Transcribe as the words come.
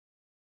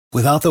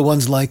Without the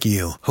ones like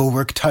you, who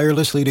work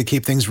tirelessly to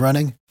keep things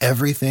running,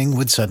 everything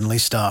would suddenly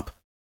stop.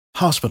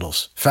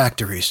 Hospitals,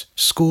 factories,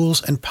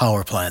 schools, and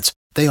power plants,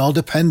 they all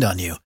depend on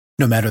you.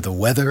 No matter the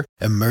weather,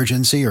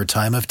 emergency, or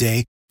time of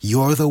day,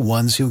 you're the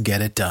ones who get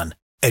it done.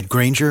 At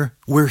Grainger,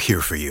 we're here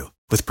for you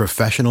with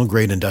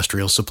professional-grade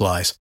industrial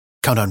supplies.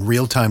 Count on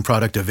real-time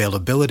product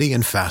availability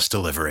and fast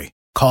delivery.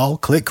 Call,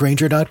 click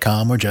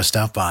Grainger.com, or just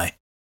stop by.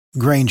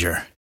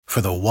 Grainger, for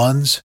the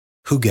ones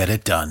who get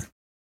it done.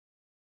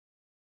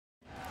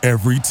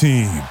 Every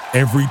team,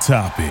 every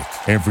topic,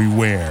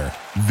 everywhere.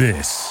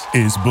 This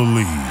is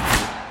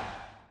Believe.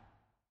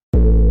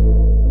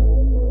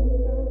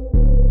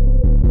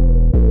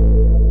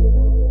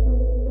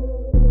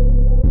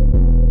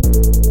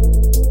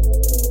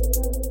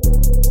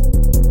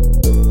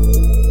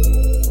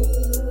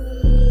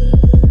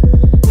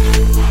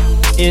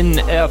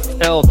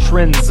 NFL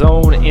Trend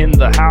Zone in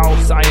the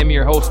house. I am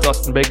your host,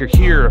 Dustin Baker,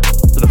 here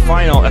for the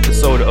final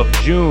episode of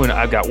June.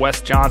 I've got Wes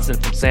Johnson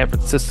from San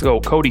Francisco,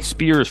 Cody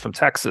Spears from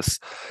Texas,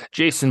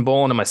 Jason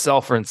Bolin and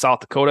myself are in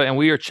South Dakota, and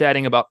we are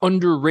chatting about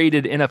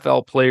underrated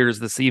NFL players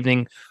this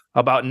evening,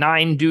 about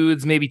 9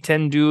 dudes, maybe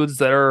 10 dudes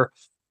that are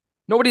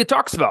nobody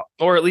talks about,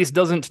 or at least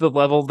doesn't to the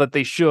level that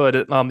they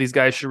should. These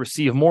guys should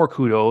receive more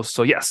kudos.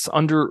 So yes,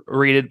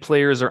 underrated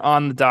players are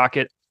on the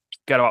docket.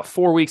 Got about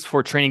 4 weeks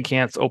before training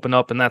camps open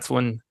up, and that's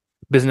when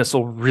business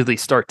will really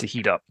start to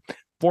heat up.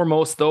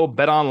 Foremost, though,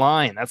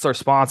 BetOnline. That's our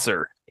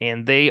sponsor,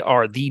 and they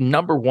are the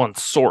number one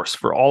source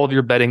for all of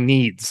your betting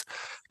needs.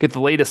 Get the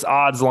latest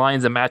odds,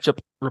 lines, and matchup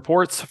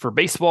reports for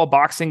baseball,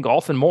 boxing,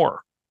 golf, and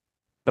more.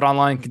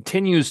 BetOnline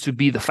continues to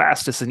be the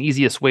fastest and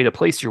easiest way to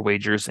place your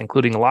wagers,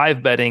 including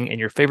live betting and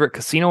your favorite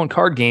casino and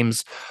card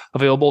games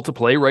available to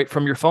play right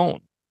from your phone.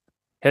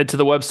 Head to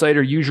the website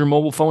or use your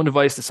mobile phone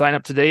device to sign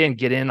up today and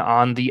get in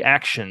on the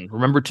action.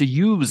 Remember to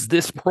use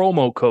this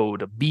promo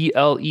code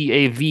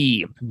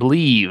BLEAV,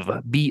 Believe,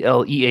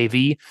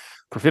 BLEAV,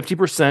 for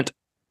 50%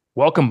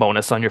 welcome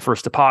bonus on your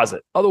first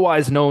deposit,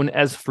 otherwise known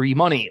as free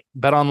money.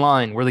 Bet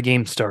online, where the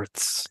game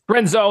starts.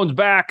 Trend Zone's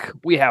back.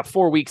 We have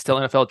 4 weeks till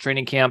NFL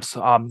training camps.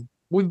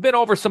 We've been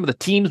over some of the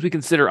teams we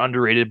consider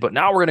underrated, but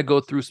now we're going to go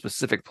through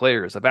specific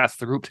players. I've asked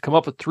the group to come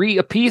up with 3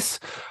 apiece.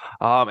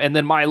 And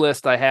then my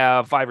list, I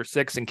have 5 or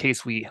 6 in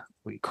case we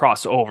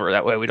cross over.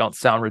 That way we don't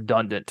sound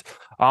redundant.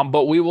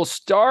 But we will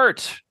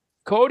start.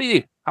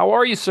 Cody, how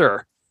are you,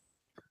 sir?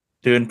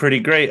 Doing pretty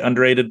great.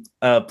 Underrated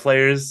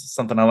players,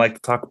 something I like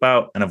to talk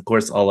about. And of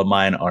course, all of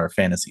mine are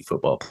fantasy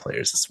football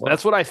players as well.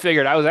 That's what I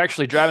figured. I was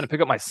actually driving to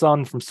pick up my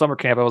son from summer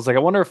camp. I was like, I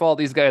wonder if all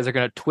these guys are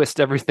going to twist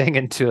everything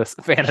into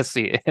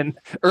fantasy. And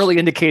early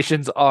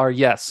indications are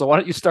yes. So why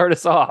don't you start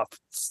us off?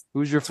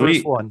 Who's your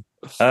first one?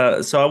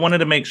 So I wanted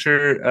to make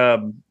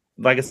sure,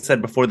 like I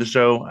said before the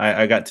show,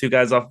 I got 2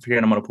 guys off of here,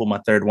 and I'm going to pull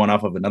my third one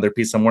off of another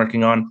piece I'm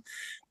working on.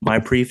 My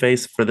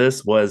preface for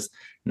this was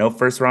no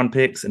first-round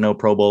picks and no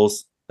Pro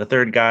Bowls. The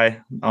third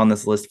guy on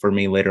this list for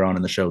me later on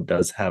in the show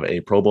does have a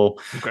Pro Bowl.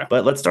 Okay.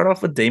 But let's start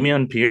off with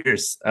Dameon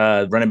Pierce,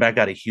 running back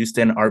out of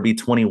Houston,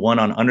 RB21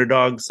 on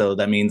Underdog. So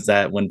that means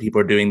that when people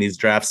are doing these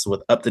drafts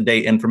with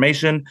up-to-date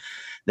information,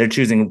 they're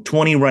choosing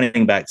 20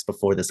 running backs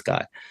before this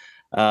guy.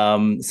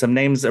 Some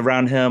names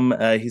around him.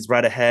 He's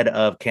right ahead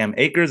of Cam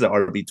Akers at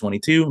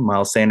RB22,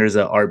 Miles Sanders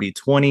at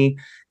RB20.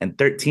 And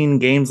 13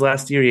 games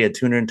last year, he had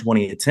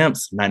 220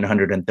 attempts,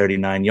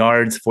 939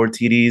 yards, 4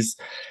 TDs.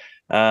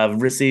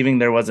 Receiving,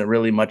 there wasn't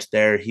really much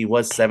there. He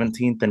was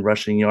 17th in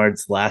rushing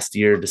yards last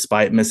year,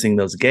 despite missing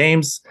those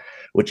games,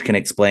 which can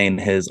explain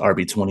his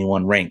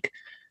RB21 rank.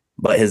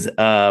 But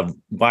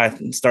why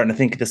I'm starting to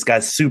think this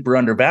guy's super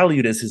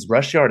undervalued is his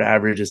rush yard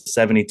average is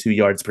 72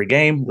 yards per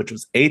game, which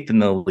was 8th in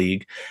the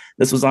league.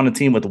 This was on a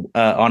team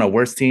on a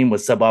worse team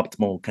with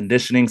suboptimal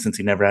conditioning, since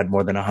he never had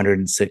more than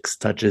 106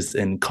 touches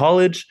in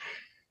college.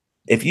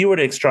 If you were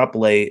to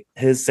extrapolate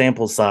his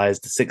sample size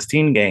to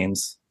 16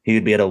 games, he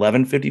would be at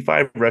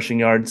 1155 rushing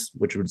yards,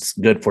 which was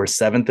good for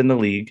 7th in the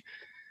league.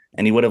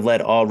 And he would have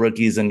led all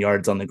rookies in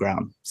yards on the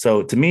ground.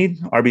 So to me,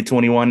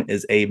 RB21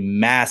 is a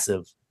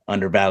massive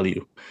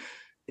undervalue.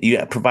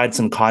 You provide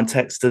some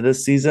context to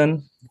this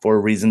season for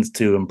reasons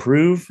to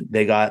improve.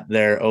 They got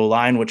their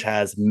O-line, which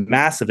has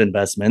massive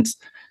investments,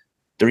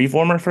 3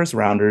 former first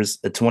rounders,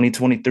 a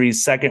 2023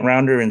 second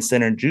rounder in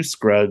center Juice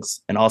Scruggs,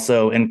 and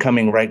also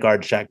incoming right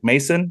guard Shaq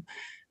Mason.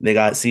 They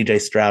got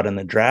CJ Stroud in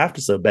the draft,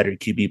 so better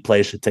QB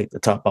play should take the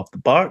top off the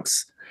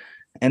box.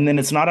 And then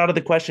it's not out of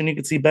the question you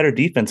could see better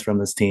defense from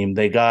this team.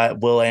 They got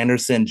Will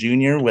Anderson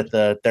Jr. with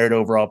the 3rd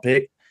overall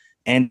pick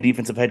and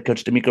defensive head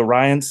coach DeMeco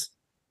Ryans.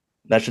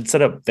 That should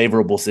set up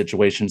favorable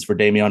situations for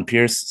Dameon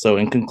Pierce. So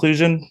in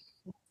conclusion,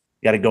 you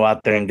got to go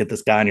out there and get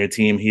this guy on your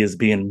team. He is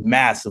being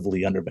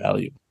massively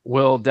undervalued.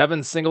 Will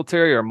Devin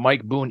Singletary or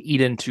Mike Boone eat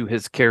into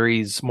his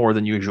carries more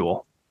than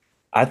usual?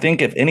 I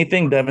think if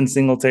anything, Devin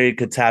Singletary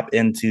could tap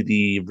into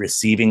the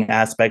receiving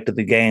aspect of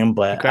the game,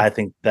 but okay. I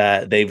think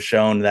that they've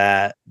shown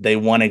that they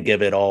want to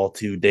give it all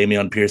to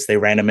Dameon Pierce. They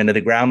ran him into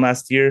the ground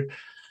last year.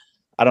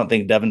 I don't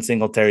think Devin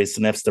Singletary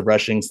sniffs the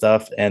rushing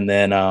stuff. And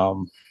then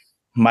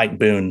Mike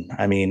Boone,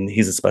 I mean,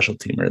 he's a special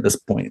teamer at this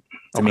point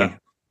to me.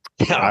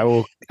 I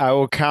will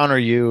counter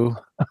you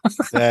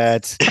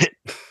that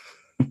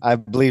I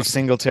believe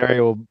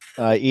Singletary will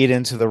eat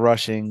into the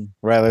rushing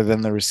rather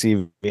than the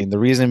receiving. The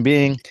reason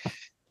being,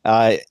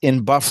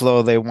 in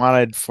Buffalo, they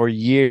wanted for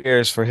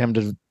years for him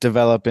to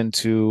develop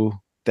into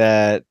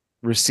that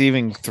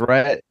receiving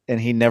threat,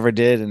 and he never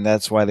did, and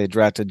that's why they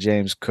drafted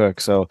James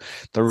Cook. So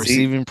the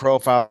receiving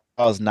profile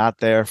is not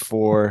there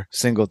for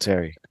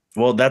Singletary.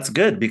 Well, that's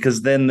good,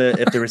 because then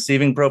if the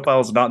receiving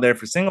profile is not there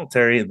for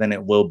Singletary, then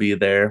it will be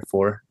there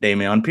for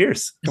Dameon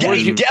Pierce.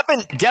 Yeah,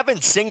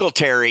 Devin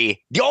Singletary,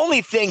 the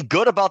only thing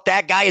good about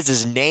that guy is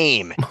his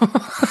name.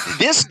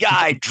 This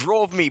guy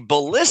drove me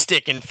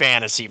ballistic in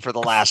fantasy for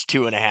the last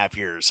 2.5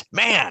 years.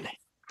 Man,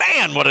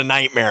 what a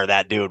nightmare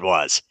that dude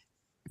was.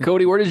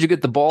 Cody, where did you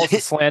get the balls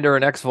to slander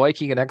an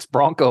ex-Viking and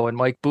ex-Bronco and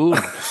Mike Boone?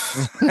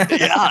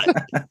 Yeah.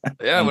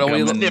 Well,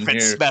 we look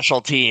different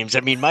special teams.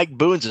 I mean, Mike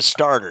Boone's a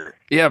starter.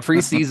 Yeah,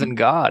 preseason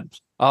god.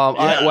 All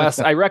right, Wes,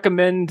 I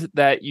recommend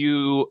that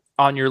you,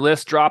 on your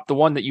list, drop the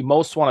one that you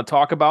most want to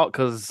talk about,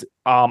 because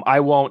I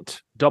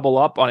won't double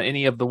up on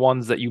any of the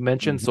ones that you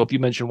mentioned. Mm-hmm. So if you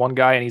mention one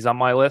guy and he's on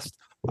my list,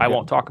 I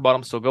won't talk about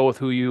him. So go with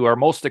who you are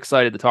most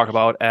excited to talk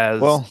about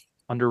as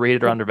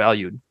underrated or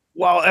undervalued.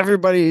 While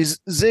everybody's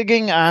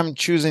zigging, I'm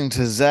choosing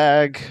to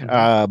zag.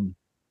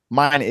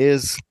 Mine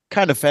is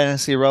kind of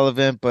fantasy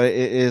relevant, but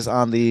it is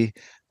on the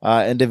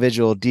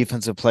individual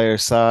defensive player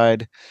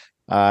side.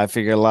 I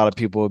figured a lot of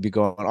people would be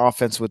going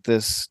offense with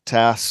this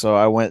task, so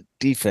I went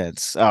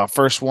defense.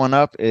 First one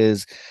up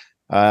is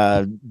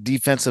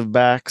defensive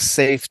back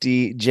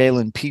safety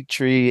Jalen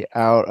Petrie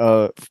out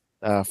of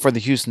for the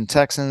Houston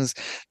Texans.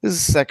 This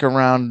is a second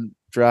round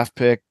draft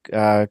pick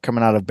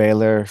coming out of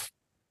Baylor.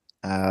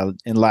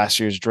 In last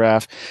year's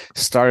draft,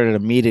 started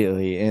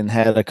immediately and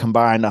had a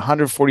combined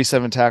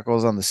 147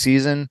 tackles on the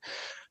season,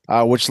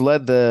 which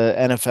led the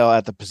NFL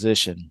at the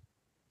position.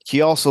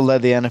 He also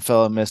led the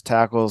NFL in missed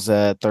tackles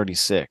at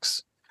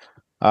 36.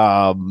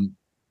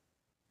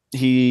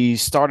 He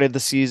started the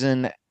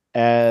season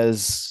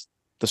as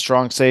the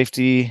strong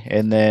safety,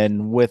 and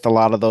then with a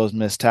lot of those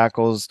missed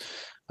tackles,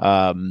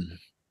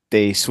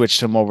 they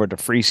switched him over to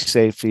free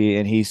safety,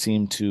 and he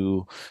seemed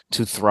to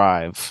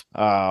thrive.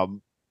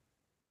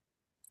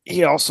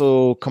 He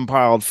also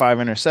compiled 5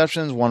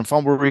 interceptions, 1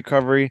 fumble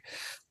recovery.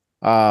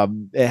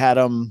 It had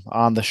him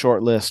on the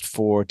short list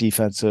for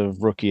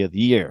Defensive Rookie of the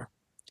Year.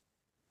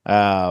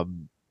 The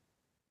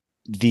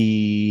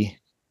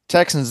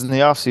Texans in the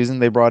offseason,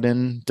 they brought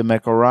in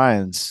DeMeco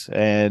Ryans,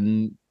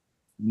 and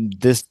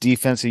this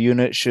defensive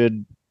unit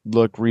should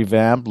look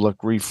revamped,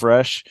 look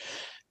refreshed,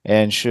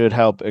 and should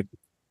help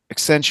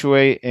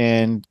accentuate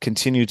and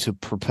continue to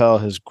propel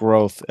his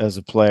growth as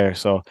a player.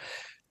 So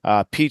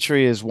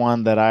Petrie is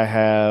one that I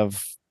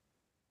have,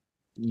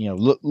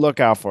 look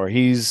out for.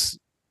 He's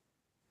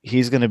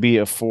going to be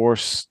a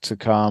force to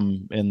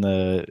come in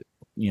the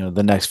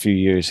next few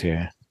years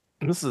here.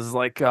 This is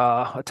like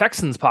a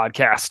Texans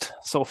podcast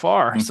so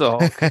far. So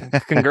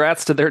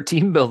congrats to their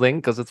team building,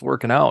 because it's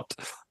working out.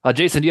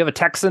 Jason, do you have a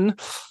Texan?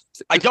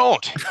 I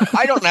don't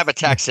have a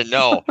Texan.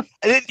 No.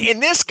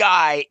 In this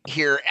guy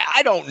here,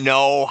 I don't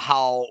know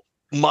how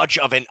much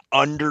of an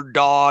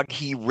underdog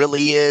he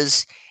really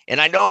is. And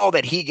I know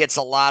that he gets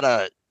a lot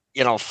of,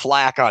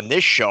 flack on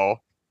this show.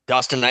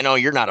 Dustin, I know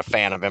you're not a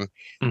fan of him,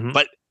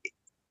 and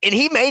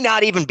he may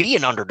not even be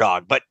an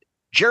underdog, but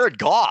Jared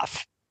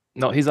Goff.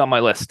 No, he's on my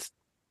list.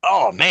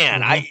 Oh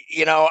man.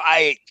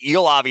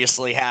 You'll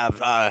obviously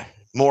have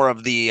more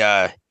of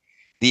the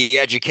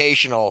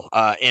educational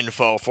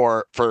info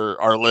for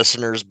our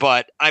listeners.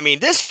 But I mean,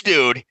 this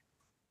dude,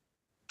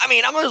 I'm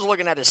just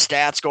looking at his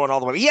stats going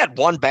all the way. He had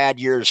 1 bad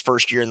year his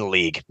first year in the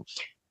league.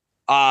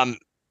 Has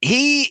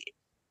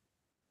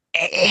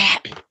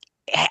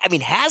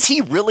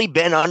he really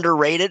been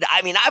underrated?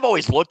 I've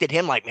always looked at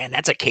him like, man,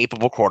 that's a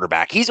capable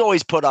quarterback. He's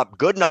always put up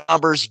good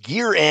numbers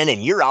year in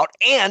and year out,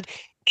 and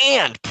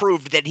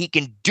proved that he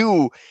can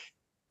do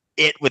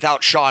it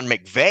without Sean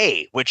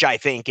McVay, which I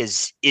think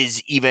is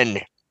even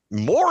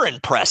more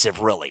impressive,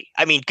 really.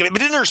 But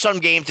then there's some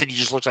games that he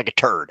just looks like a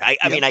turd.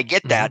 I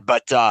get that,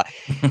 but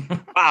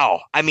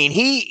wow.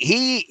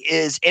 He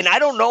is, and I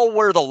don't know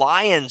where the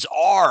Lions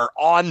are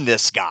on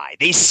this guy.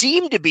 They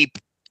seem to be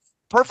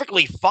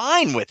perfectly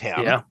fine with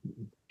him. Yeah.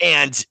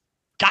 And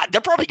God, they're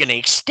probably going to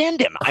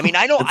extend him. I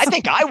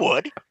think I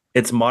would.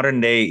 It's modern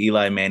day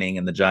Eli Manning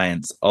and the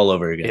Giants all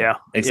over again. Yeah.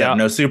 Except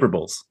no Super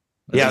Bowls.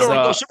 Yeah.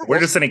 No Super Bowls.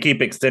 We're just going to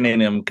keep extending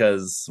him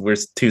because we're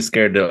too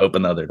scared to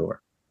open the other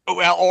door.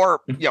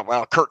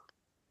 Kirk.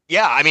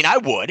 Yeah. I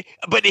would,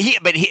 but he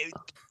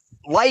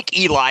like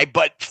Eli,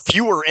 but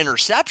fewer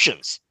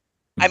interceptions.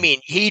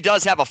 He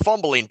does have a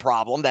fumbling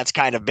problem. That's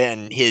kind of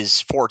been his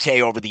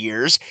forte over the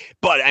years.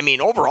 But,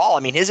 overall,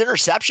 his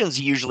interceptions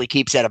he usually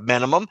keeps at a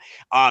minimum.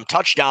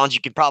 Touchdowns, you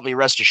could probably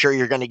rest assured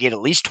you're going to get at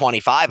least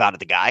 25 out of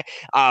the guy.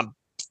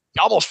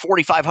 Almost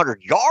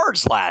 4,500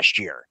 yards last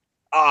year.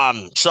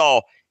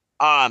 So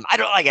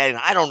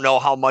I don't know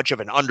how much of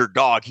an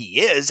underdog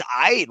he is.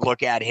 I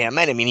look at him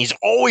and I mean, he's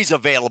always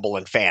available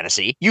in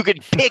fantasy. You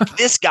could pick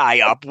this guy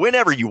up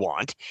whenever you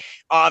want.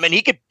 And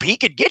he could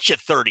get you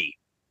 30,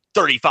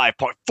 35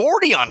 point,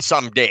 40 on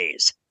some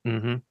days.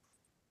 Mm-hmm.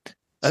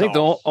 I think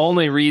the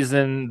only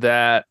reason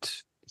that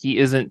he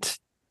isn't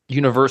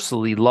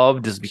universally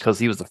loved is because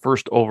he was the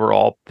first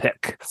overall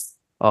pick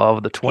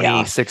of the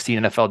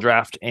 2016 NFL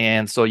draft.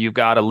 And so you've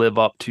got to live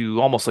up to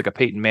almost like a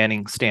Peyton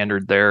Manning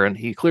standard there. And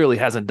he clearly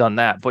hasn't done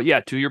that. But yeah,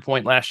 to your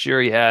point, last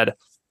year he had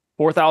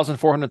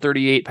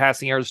 4,438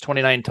 passing yards,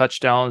 29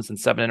 touchdowns, and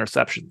 7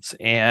 interceptions.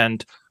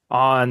 And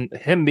on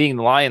him being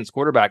the Lions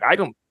quarterback,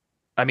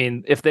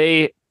 if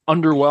they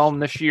underwhelm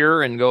this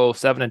year and go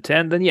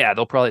 7-10, then yeah,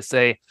 they'll probably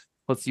say,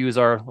 let's use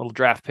our little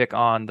draft pick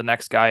on the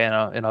next guy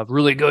in a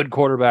really good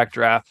quarterback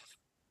draft.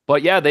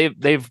 But yeah,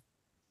 they've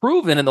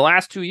proven in the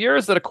last 2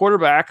 years that a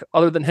quarterback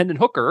other than Hendon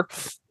Hooker,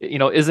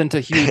 isn't a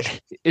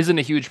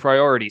huge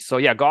priority. So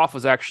yeah, Goff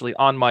was actually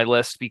on my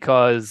list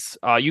because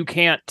you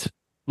can't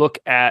look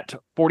at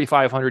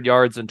 4,500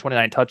 yards and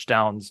 29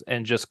 touchdowns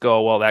and just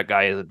go, well, that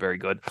guy isn't very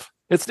good.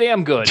 It's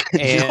damn good.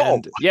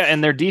 And yeah,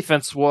 and their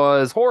defense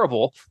was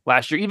horrible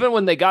last year. Even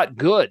when they got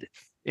good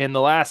in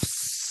the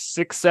last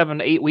 6, 7,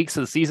 8 weeks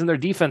of the season, their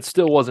defense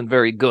still wasn't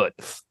very good.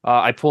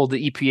 I pulled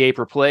the EPA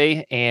per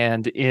play,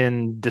 and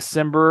in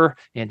December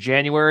and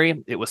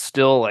January, it was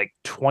still like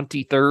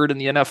 23rd in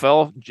the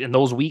NFL in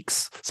those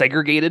weeks,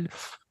 segregated.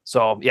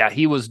 So yeah,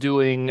 he was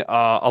doing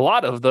a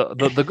lot of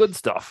the good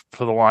stuff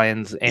for the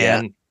Lions.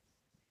 And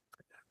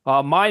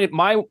not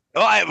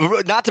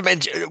to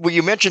mention, well,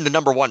 you mentioned the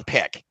number one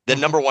pick,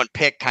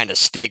 kind of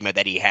stigma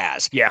that he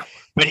has. Yeah.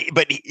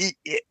 But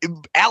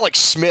Alex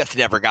Smith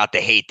never got the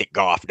hate that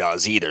Goff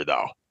does either,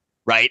 though.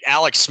 Right?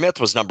 Alex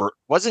Smith was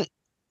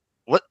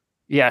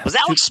Yeah. Was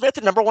Alex Smith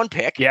the number one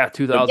pick? Yeah,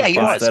 2005. Yeah, he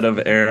was. Instead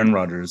of Aaron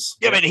Rodgers.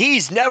 Yeah, but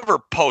he's never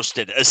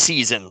posted a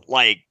season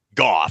like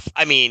Goff.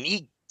 I mean,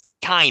 he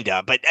kind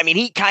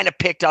of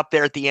picked up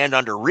there at the end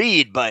under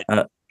Reed, but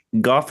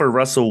Goff or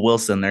Russell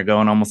Wilson, they're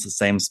going almost the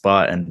same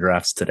spot in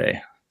drafts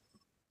today.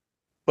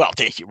 Well,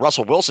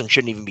 Russell Wilson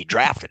shouldn't even be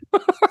drafted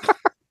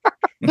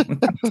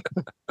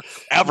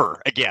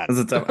ever again.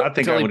 I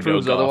think I would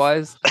proves go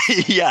otherwise.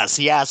 Yes,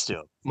 he has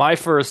to. My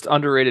first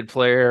underrated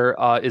player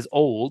is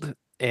old,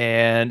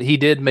 and he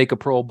did make a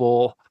Pro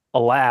Bowl.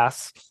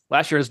 Alas,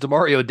 last year is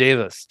DeMario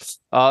Davis.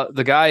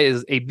 The guy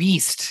is a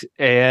beast,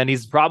 and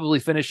he's probably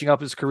finishing up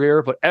his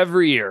career, but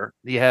every year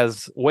he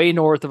has way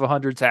north of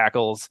 100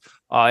 tackles.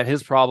 And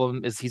his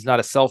problem is he's not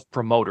a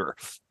self-promoter,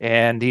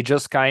 and he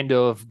just kind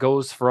of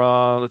goes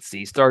from,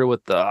 he started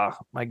with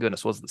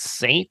was the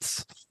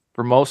Saints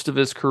for most of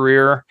his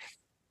career.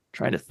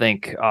 Trying to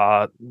think.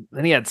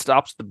 Then he had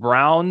stops with the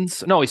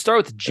Browns. No, he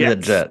started with the Jets.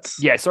 The Jets.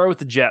 Yeah, he started with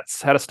the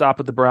Jets, had a stop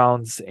with the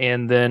Browns,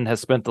 and then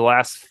has spent the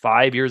last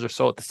 5 years or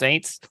so at the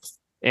Saints.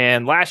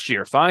 And last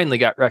year, finally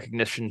got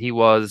recognition. He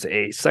was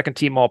a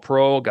second-team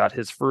All-Pro, got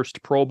his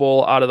first Pro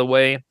Bowl out of the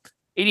way,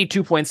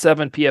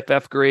 82.7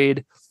 PFF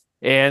grade.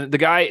 And the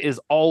guy is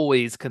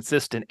always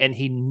consistent, and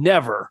he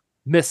never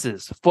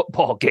misses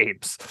football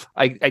games.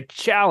 I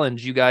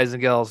challenge you guys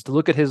and gals to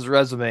look at his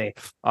resume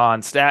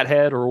on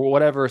StatHead or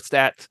whatever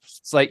stat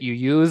site you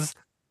use,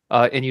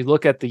 and you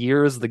look at the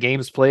years the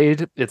games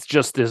played. It's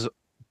just this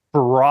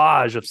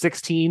barrage of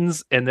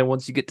 16s, and then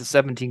once you get to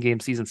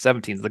 17-game season,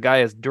 17s. The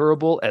guy is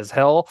durable as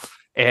hell,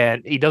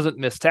 and he doesn't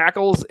miss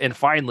tackles. And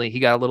finally, he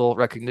got a little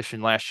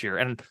recognition last year.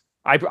 And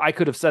I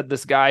could have said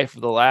this guy for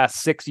the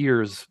last 6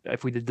 years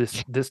if we did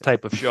this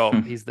type of show.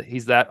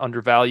 He's that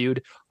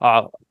undervalued.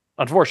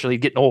 Unfortunately,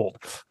 getting old,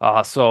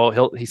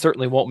 so he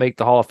certainly won't make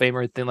the Hall of Fame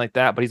or anything like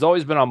that. But he's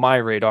always been on my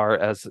radar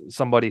as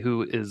somebody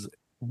who is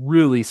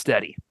really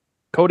steady.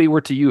 Cody,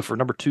 we're to you for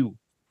number 2.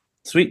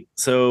 Sweet.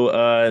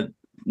 So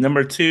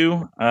number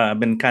 2,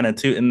 I've been kind of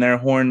tooting their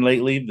horn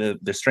lately.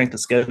 The strength of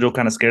schedule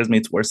kind of scares me.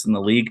 It's worse than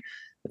the league.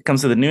 It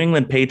comes to the New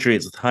England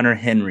Patriots with Hunter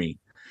Henry.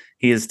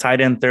 He is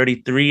tight end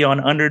 33 on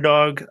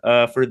Underdog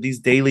for these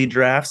daily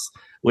drafts,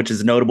 which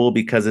is notable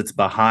because it's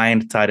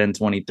behind tight end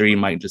 23,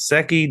 Mike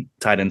Gesicki,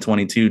 tight end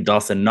 22,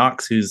 Dawson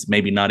Knox, who's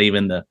maybe not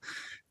even the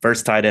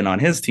first tight end on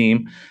his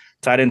team,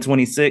 tight end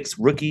 26,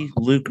 rookie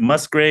Luke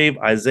Musgrave,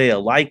 Isaiah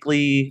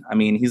Likely. I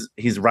mean,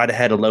 he's right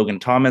ahead of Logan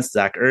Thomas,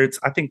 Zach Ertz.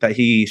 I think that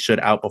he should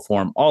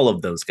outperform all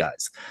of those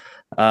guys.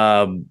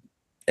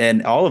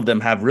 And all of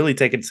them have really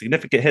taken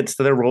significant hits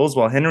to their roles,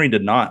 while Henry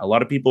did not. A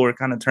lot of people were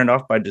kind of turned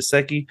off by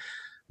Gesicki,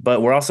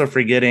 but we're also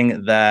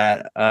forgetting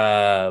that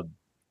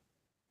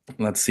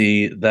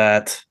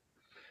that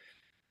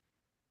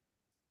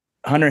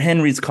Hunter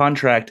Henry's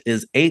contract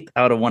is 8th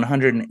out of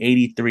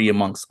 183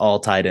 amongst all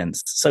tight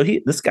ends. So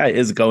this guy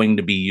is going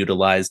to be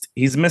utilized.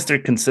 He's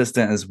Mr.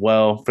 Consistent as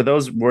well. For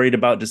those worried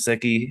about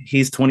Gesicki,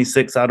 he's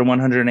 26 out of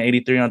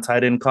 183 on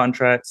tight end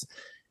contracts.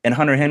 And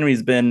Hunter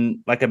Henry's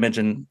been, like I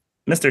mentioned,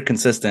 Mr.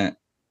 Consistent.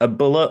 A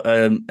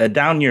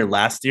down year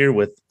last year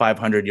with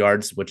 500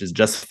 yards, which is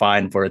just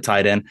fine for a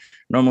tight end.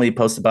 Normally he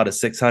posts about a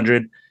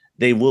 600.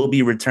 They will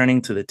be returning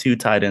to the 2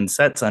 tight end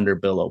sets under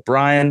Bill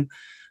O'Brien.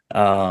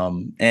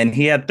 And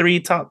he had 3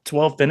 top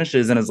 12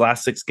 finishes in his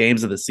last 6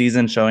 games of the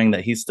season, showing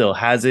that he still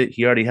has it.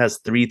 He already has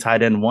 3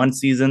 tight end 1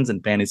 seasons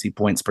in fantasy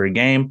points per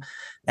game.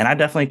 And I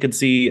definitely could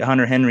see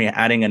Hunter Henry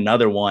adding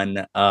another one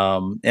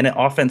in an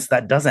offense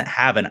that doesn't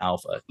have an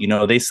alpha. You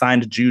know, they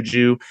signed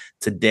Juju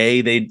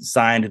today. They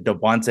signed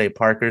Devontae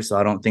Parker. So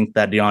I don't think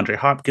that DeAndre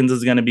Hopkins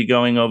is going to be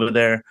going over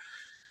there.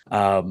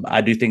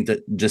 I do think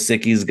that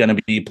Gesicki is going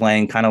to be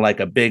playing kind of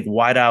like a big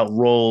wideout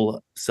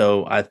role.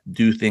 So I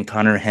do think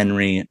Hunter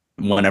Henry,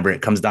 whenever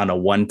it comes down to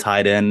one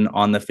tight end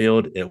on the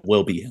field, it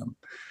will be him.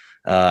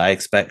 I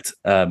expect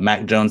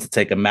Mac Jones to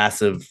take a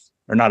massive,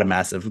 or not a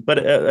massive,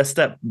 but a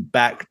step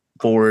back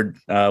forward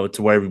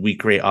to where we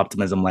create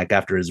optimism like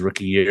after his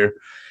rookie year.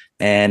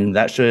 And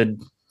that should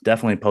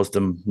definitely post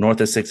him north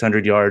of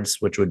 600 yards,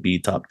 which would be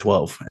top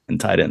 12 in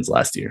tight ends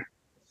last year.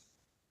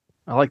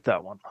 I like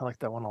that one. I like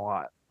that one a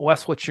lot.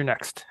 Wes, what's your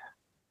next?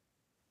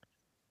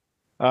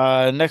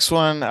 Next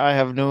one, I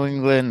have New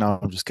England. No,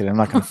 I'm just kidding. I'm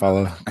not going to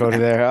follow Cody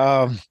there.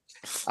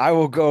 I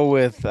will go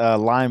with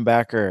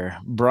linebacker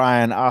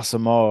Brian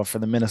Asamoah for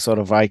the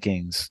Minnesota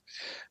Vikings.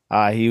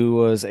 He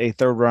was a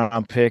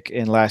 3rd-round pick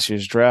in last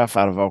year's draft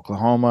out of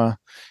Oklahoma.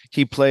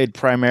 He played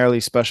primarily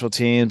special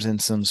teams and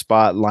some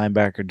spot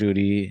linebacker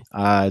duty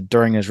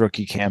during his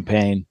rookie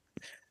campaign.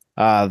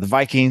 The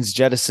Vikings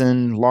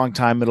jettisoned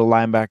longtime middle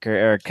linebacker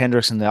Eric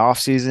Kendricks in the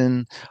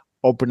offseason,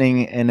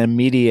 opening an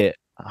immediate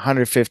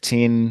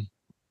 115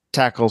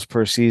 tackles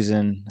per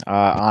season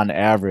on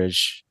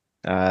average.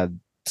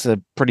 It's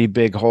a pretty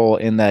big hole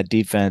in that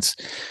defense.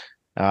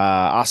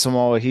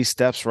 Asamoah, he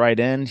steps right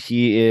in.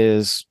 He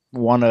is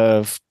one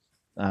of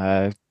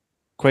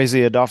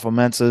Kwesi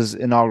Adolfo-Mensah's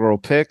inaugural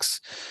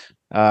picks,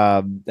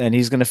 and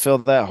he's going to fill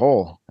that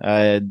hole.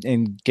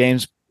 In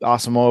games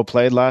Asamoah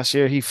played last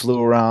year, he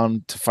flew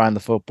around to find the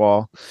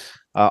football,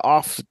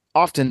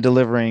 often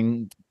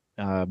delivering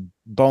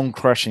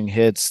bone-crushing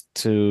hits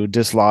to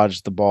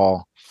dislodge the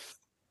ball.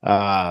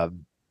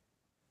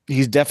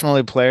 He's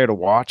definitely a player to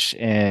watch,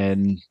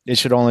 and it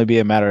should only be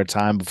a matter of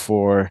time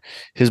before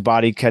his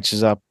body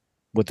catches up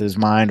with his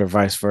mind or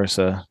vice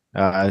versa.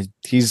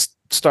 He's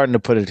starting to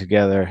put it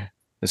together,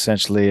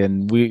 essentially,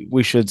 and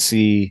we should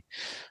see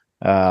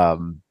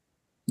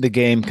the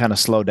game kind of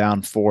slow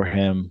down for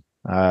him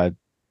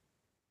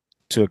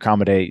to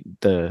accommodate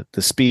the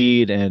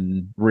speed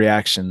and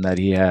reaction that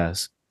he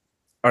has.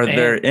 Are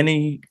there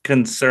any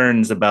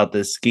concerns about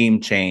this scheme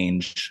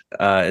change?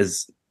 I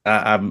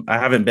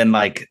haven't been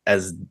like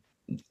as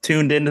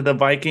tuned into the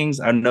Vikings.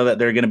 I know that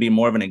they're going to be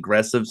more of an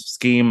aggressive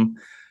scheme,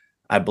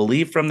 I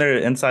believe, from their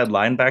inside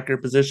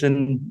linebacker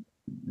position.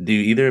 Do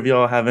either of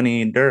y'all have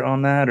any dirt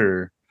on that,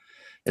 or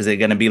is it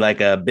going to be like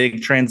a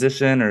big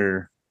transition,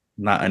 or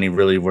not any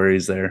really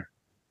worries there?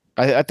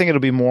 I think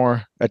it'll be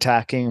more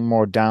attacking,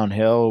 more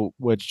downhill,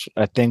 which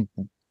I think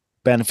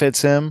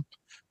benefits him.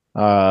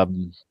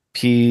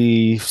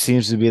 He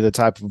seems to be the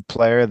type of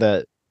player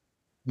that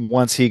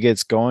once he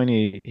gets going,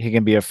 he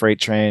can be a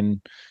freight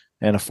train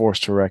and a force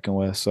to reckon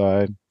with.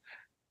 So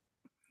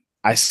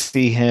I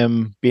see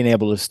him being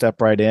able to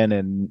step right in,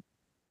 and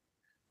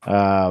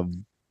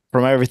from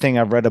everything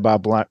I've read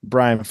about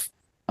Brian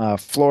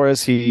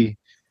Flores, he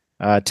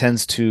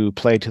tends to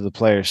play to the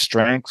player's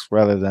strengths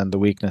rather than the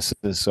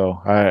weaknesses. So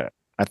I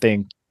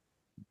think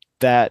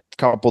that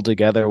coupled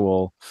together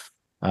will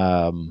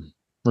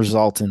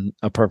result in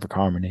a perfect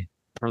harmony.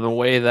 For the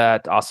way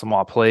that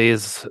Asamoah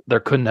plays,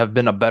 there couldn't have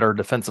been a better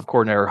defensive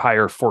coordinator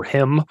hire for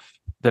him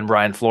than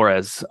Brian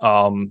Flores,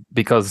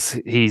 because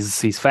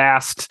he's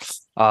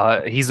fast,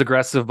 he's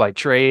aggressive by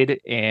trade,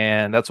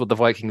 and that's what the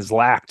Vikings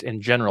lacked in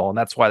general, and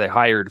that's why they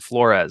hired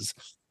Flores.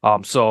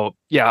 So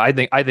yeah, I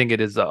think it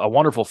is a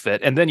wonderful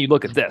fit. And then you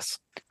look at this,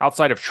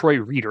 outside of Troy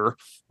Reeder,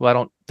 who I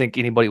don't think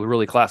anybody would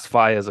really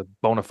classify as a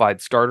bona fide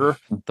starter,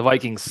 the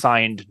Vikings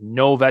signed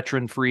no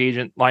veteran free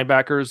agent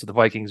linebackers. The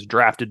Vikings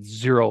drafted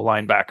 0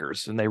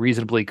 linebackers, and they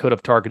reasonably could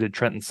have targeted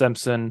Trenton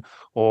Simpson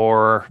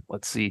or,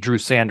 let's see, Drew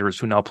Sanders,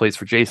 who now plays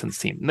for Jason's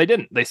team. And they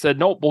didn't. They said,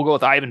 nope, we'll go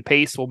with Ivan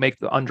Pace. We'll make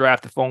the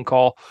undrafted phone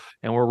call,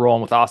 and we're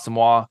rolling with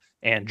Asamoah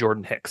and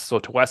Jordan Hicks. So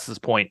to Wes's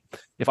point,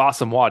 if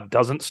Asamoah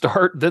doesn't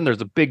start, then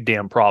there's a big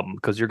damn problem,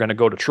 because you're going to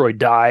go to Troy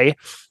Dye,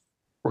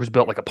 who's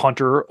built like a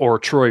punter, or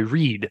Troy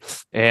Reed,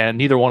 and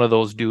neither one of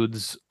those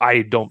dudes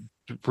I don't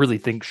really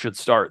think should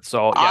start.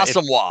 So yeah,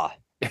 Asamoah,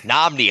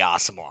 Namdi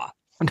Asamoah.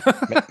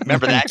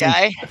 Remember that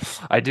guy?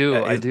 I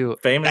do.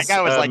 Famous that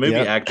guy was like movie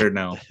actor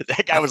now.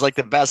 That guy was like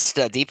the best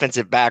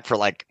defensive back for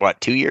like,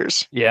 what, 2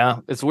 years? Yeah,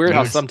 it's weird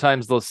how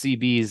sometimes those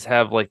CBs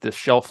have like the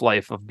shelf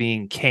life of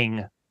being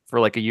king for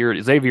like a year.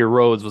 Xavier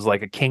Rhodes was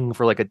like a king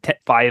for like a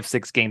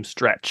 5-6 game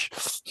stretch.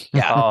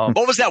 Yeah.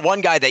 What was that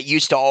one guy that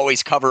used to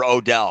always cover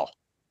Odell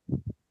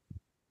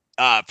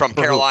from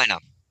Carolina?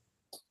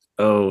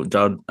 Oh,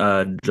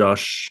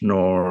 Josh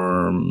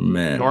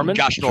Norman.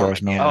 Josh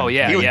Norman. Oh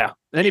yeah, yeah.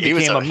 Then he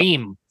became a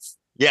meme.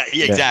 Yeah,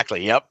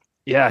 exactly. Yep.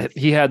 Yeah,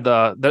 he had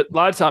the a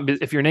lot of times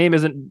if your name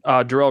isn't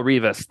Darrelle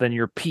Revis, then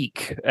your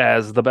peak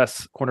as the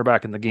best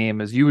cornerback in the game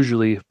is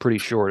usually pretty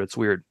short. It's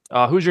weird.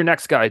 Who's your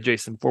next guy,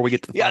 Jason, before we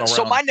get to the final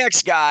so round? my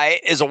next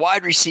guy is a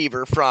wide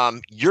receiver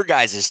from your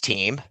guys'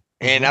 team,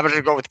 and I'm going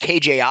to go with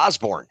KJ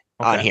Osborne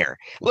on here.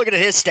 Looking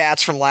at his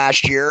stats from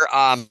last year,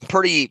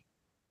 pretty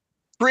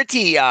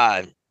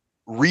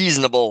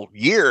reasonable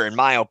year in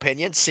my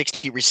opinion.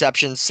 60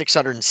 receptions,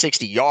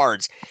 660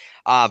 yards.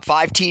 5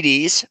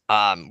 TDs,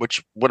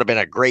 which would have been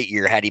a great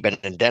year had he been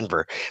in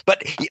Denver.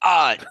 But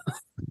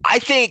I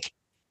think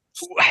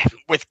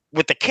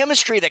with the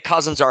chemistry that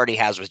Cousins already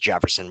has with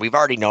Jefferson, we've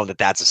already known that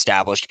that's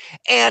established,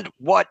 and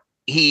what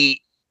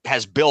he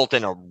has built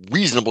in a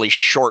reasonably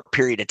short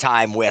period of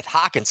time with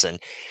Hawkinson.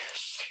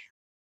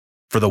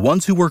 For the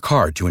ones who work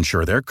hard to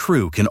ensure their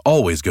crew can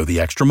always go the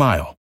extra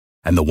mile,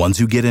 and the ones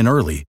who get in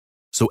early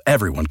so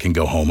everyone can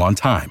go home on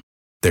time,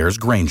 there's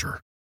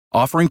Grainger,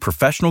 offering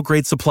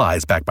professional-grade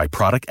supplies backed by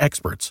product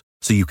experts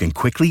so you can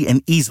quickly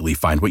and easily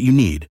find what you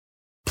need.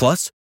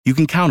 Plus, you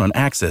can count on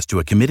access to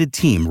a committed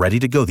team ready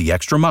to go the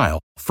extra mile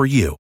for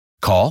you.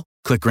 Call,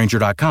 click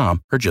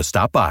Grainger.com, or just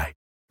stop by.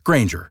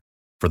 Grainger,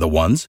 for the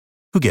ones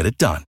who get it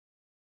done.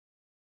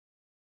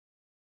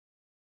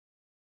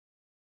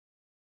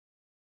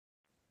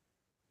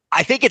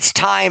 I think it's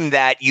time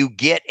that you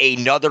get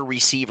another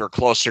receiver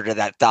closer to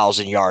that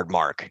 1,000-yard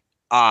mark.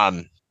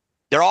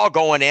 They're all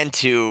going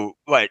into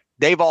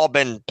they've all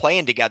been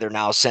playing together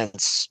now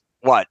since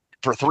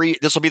for 3.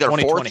 This will be their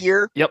 4th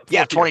year. Yep.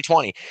 Yeah,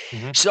 2020.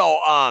 Mm-hmm. So,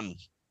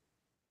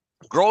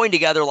 growing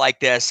together like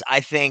this, I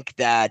think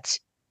that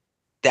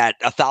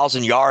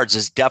 1,000 yards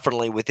is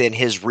definitely within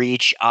his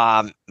reach.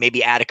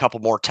 Maybe add a couple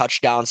more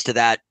touchdowns to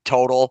that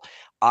total.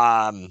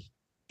 I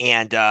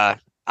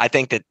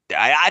think that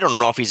I don't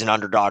know if he's an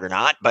underdog or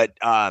not, but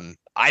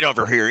I don't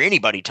ever hear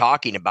anybody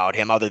talking about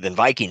him other than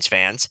Vikings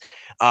fans.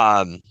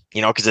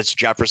 Because it's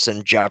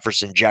Jefferson,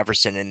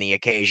 and the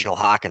occasional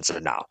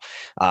Hawkinson now.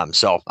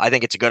 So I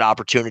think it's a good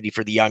opportunity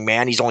for the young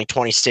man. He's only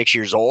 26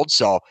 years old,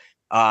 so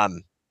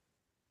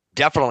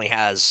definitely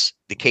has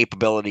the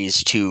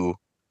capabilities to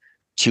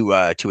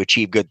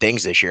achieve good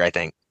things this year, I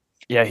think.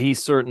 Yeah, he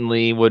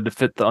certainly would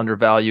fit the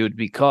undervalued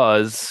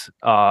because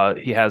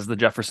he has the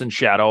Jefferson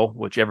shadow,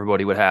 which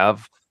everybody would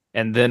have.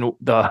 And then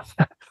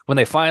when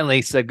they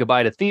finally said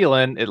goodbye to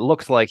Thielen, it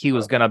looked like he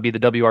was going to be the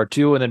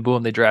WR2, and then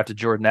boom, they drafted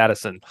Jordan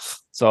Addison.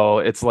 So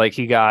it's like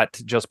he got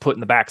just put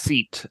in the back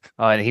seat,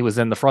 and he was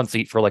in the front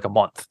seat for like a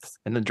month,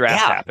 and then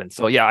draft happened.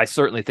 So yeah, I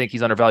certainly think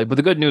he's undervalued. But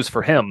the good news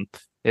for him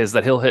is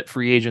that he'll hit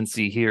free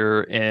agency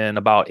here in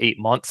about 8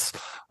 months.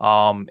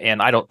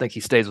 And I don't think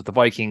he stays with the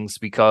Vikings,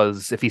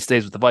 because if he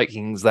stays with the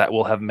Vikings, that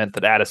will have meant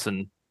that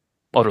Addison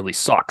utterly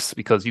sucks,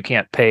 because you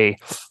can't pay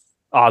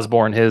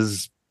Osborne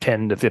his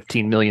 10 to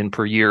 15 million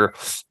per year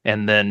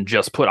and then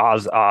just put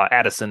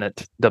Addison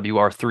at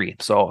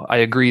WR3. So I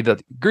agree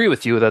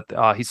with you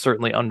that he's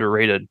certainly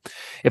underrated.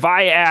 If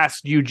I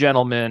asked you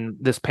gentlemen,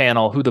 this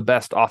panel, who the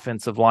best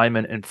offensive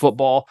lineman in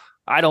football,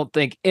 I don't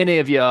think any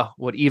of you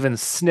would even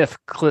sniff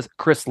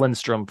Chris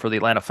Lindstrom for the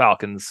Atlanta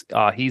Falcons.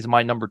 He's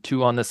my number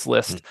 2 on this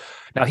list.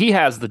 Now, he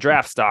has the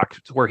draft stock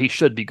where he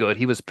should be good.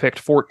 He was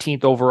picked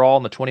 14th overall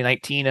in the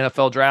 2019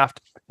 NFL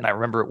draft. And I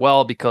remember it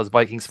well because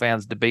Vikings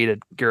fans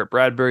debated Garrett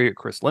Bradbury or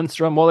Chris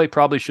Lindstrom. Well, they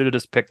probably should have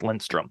just picked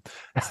Lindstrom.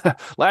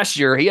 Last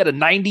year, he had a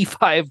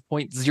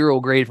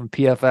 95.0 grade from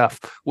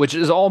PFF, which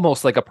is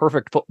almost like a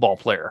perfect football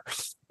player.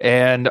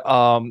 And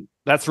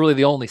that's really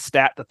the only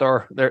stat that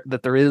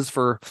there is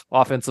for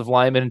offensive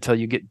linemen until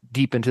you get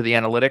deep into the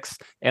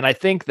analytics. And I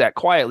think that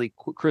quietly,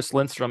 Chris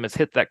Lindstrom has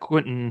hit that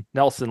Quentin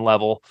Nelson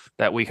level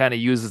that we kind of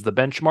use as the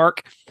benchmark.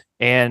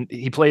 And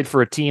he played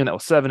for a team that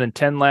was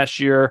 7-10 last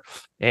year.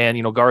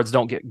 And, guards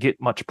don't get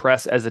much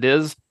press as it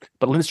is.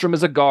 But Lindstrom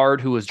is a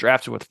guard who was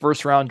drafted with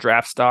first-round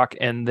draft stock.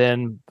 And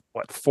then,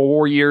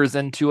 4 years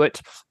into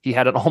it, he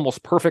had an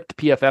almost perfect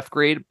PFF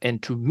grade.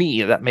 And to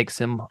me, that makes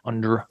him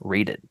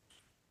underrated.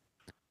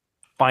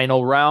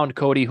 Final round,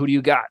 Cody, who do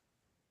you got?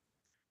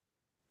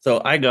 So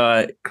I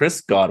got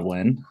Chris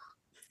Godwin,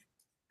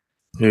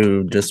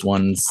 who, just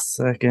 1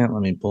 second,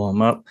 let me pull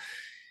him up.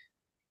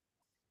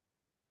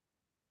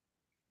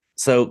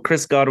 So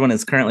Chris Godwin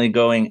is currently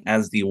going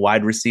as the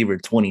wide receiver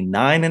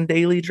 29 in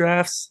daily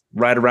drafts,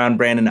 right around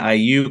Brandon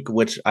Ayuk,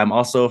 which I'm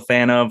also a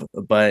fan of.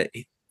 But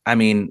I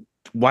mean,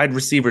 wide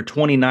receiver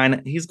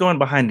 29, he's going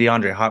behind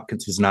DeAndre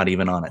Hopkins, who's not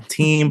even on a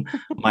team.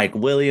 Mike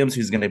Williams,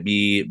 who's going to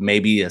be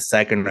maybe a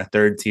second or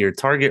third tier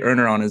target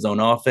earner on his own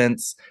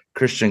offense.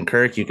 Christian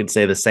Kirk, you could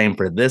say the same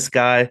for this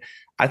guy.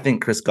 I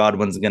think Chris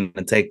Godwin's going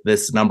to take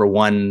this number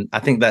 1. I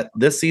think that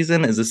this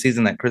season is a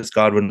season that Chris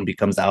Godwin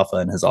becomes alpha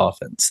in his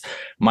offense.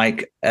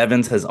 Mike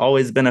Evans has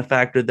always been a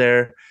factor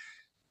there.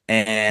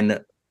 And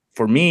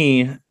for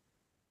me,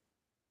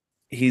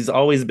 he's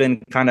always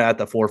been kind of at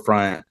the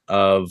forefront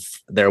of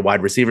their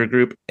wide receiver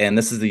group. And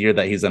this is the year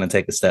that he's going to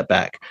take a step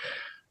back.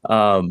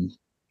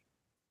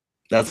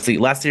 Let's see.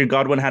 Last year,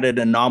 Godwin had an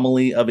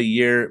anomaly of a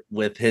year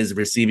with his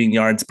receiving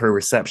yards per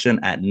reception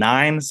at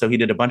 9. So he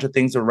did a bunch of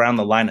things around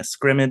the line of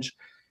scrimmage.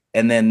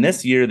 And then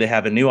this year they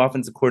have a new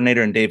offensive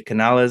coordinator in Dave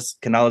Canales.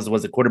 Canales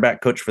was a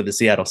quarterback coach for the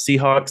Seattle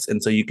Seahawks.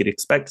 And so you could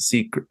expect to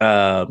see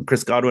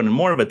Chris Godwin in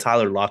more of a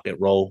Tyler Lockett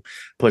role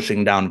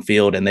pushing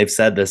downfield. And they've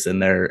said this in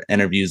their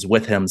interviews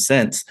with him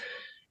since.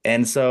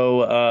 And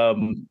so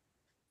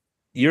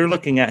you're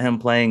looking at him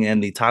playing in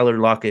the Tyler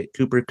Lockett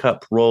Cooper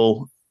Kupp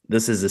role.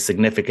 This is a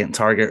significant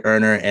target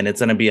earner, and it's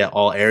going to be at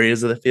all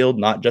areas of the field,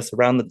 not just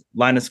around the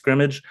line of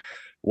scrimmage,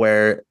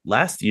 where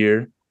last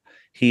year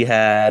he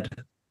had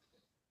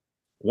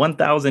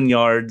 1,000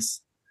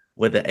 yards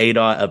with an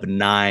ADOT of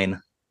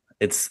 9.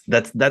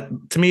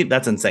 That to me,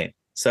 that's insane.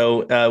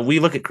 So we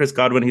look at Chris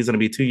Godwin. He's going to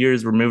be 2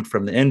 years removed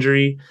from the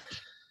injury.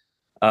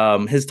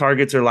 His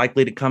targets are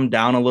likely to come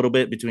down a little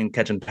bit between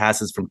catching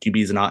passes from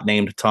QBs not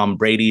named Tom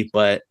Brady,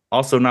 but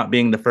also not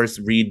being the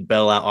first read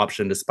bailout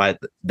option despite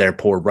their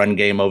poor run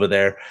game over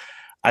there.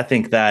 I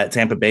think that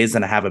Tampa Bay is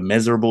going to have a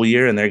miserable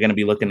year, and they're going to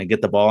be looking to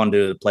get the ball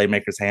into the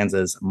playmakers' hands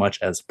as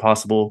much as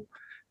possible.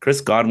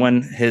 Chris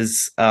Godwin,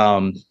 his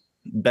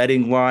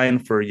betting line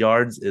for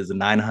yards is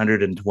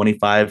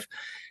 925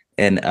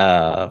 and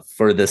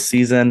for this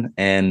season,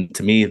 and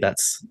to me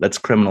that's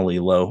criminally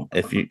low.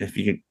 If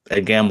you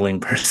a gambling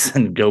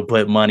person, go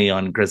put money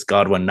on Chris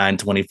Godwin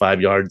 925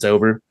 yards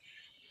over.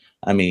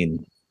 I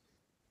mean,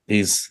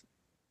 he's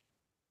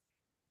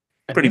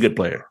a pretty good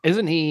player.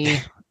 Isn't he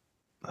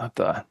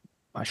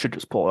I should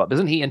just pull it up.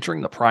 Isn't he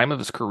entering the prime of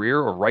his career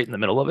or right in the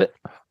middle of it?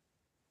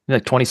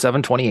 Like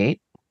 27, 28?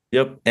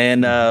 Yep.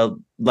 And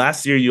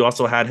last year you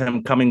also had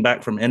him coming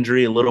back from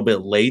injury a little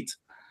bit late.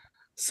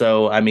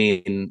 So, I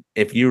mean,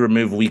 if you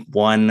remove week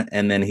 1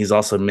 and then he's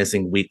also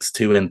missing weeks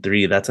 2 and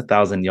 3, that's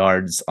 1,000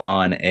 yards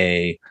on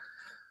a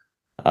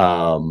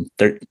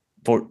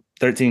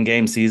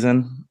 13-game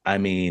season. I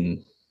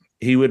mean,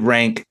 he would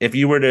rank, if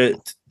you were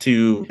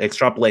to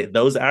extrapolate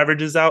those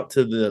averages out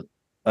to the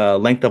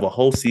length of a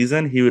whole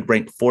season, he would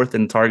rank 4th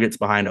in targets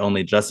behind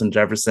only Justin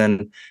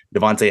Jefferson,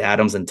 Devontae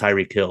Adams, and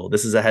Tyreek Hill.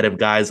 This is ahead of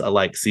guys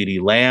like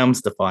CeeDee Lamb,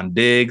 Stephon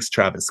Diggs,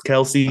 Travis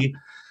Kelce.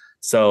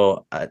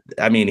 So,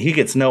 I mean, he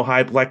gets no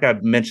hype. Like I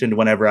mentioned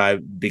whenever I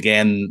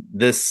began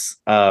this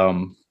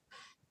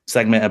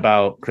segment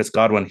about Chris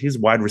Godwin, he's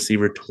wide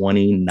receiver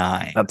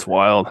 29. That's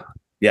wild.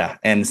 Yeah,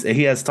 and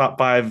he has top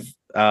 5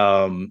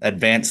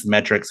 advanced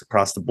metrics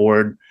across the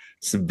board,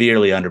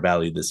 severely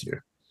undervalued this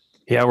year.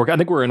 Yeah, I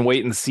think we're in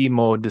wait and see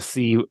mode to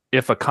see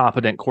if a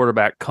competent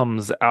quarterback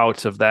comes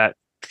out of that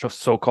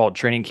so-called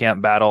training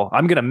camp battle.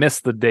 I'm going to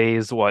miss the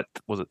days,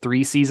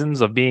 3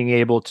 seasons of being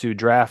able to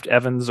draft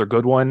Evans or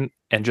Goodwin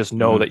and just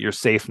know that you're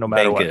safe no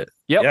matter what.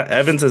 Yep. Yeah,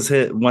 Evans has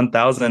hit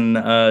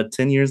 1,000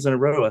 10 years in a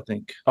row, I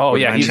think. Oh,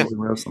 yeah.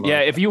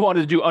 If you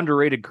wanted to do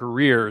underrated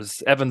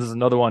careers, Evans is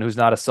another one who's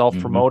not a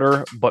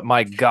self-promoter, but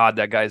my God,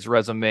 that guy's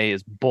resume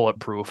is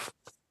bulletproof.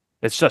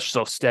 It's just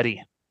so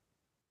steady.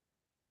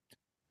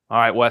 All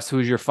right, Wes,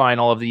 who's your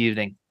final of the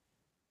evening?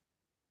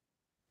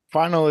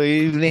 Final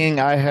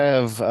evening, I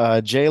have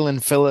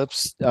Jalen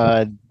Phillips,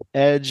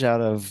 edge out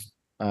of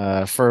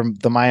for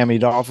the Miami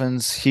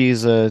Dolphins.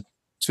 He's a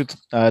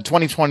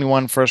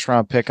 2021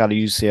 first-round pick out of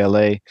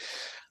UCLA.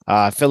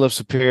 Phillips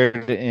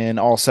appeared in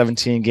all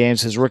 17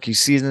 games his rookie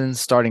season,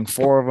 starting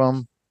 4 of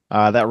them.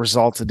 That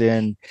resulted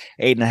in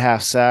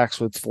 8.5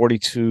 sacks with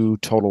 42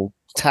 total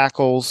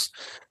tackles.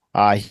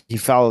 He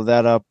followed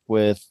that up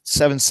with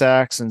 7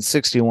 sacks and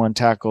 61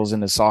 tackles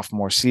in his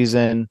sophomore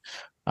season,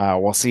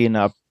 while seeing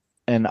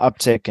an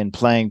uptick in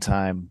playing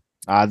time.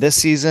 This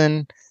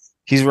season,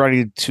 he's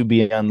ready to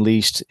be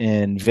unleashed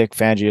in Vic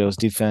Fangio's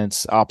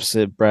defense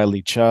opposite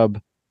Bradley Chubb.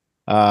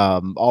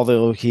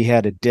 Although he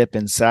had a dip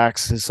in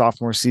sacks his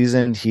sophomore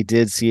season, he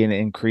did see an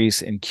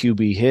increase in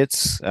QB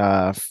hits,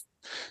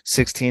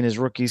 16 his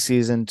rookie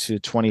season to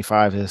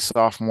 25 his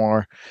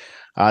sophomore.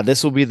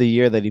 This will be the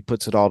year that he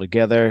puts it all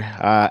together.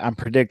 I'm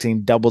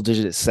predicting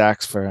double-digit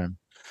sacks for him.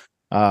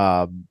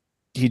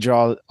 He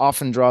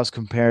often draws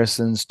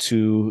comparisons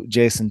to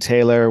Jason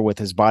Taylor with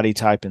his body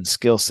type and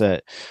skill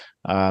set.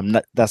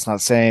 That's not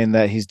saying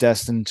that he's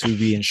destined to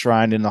be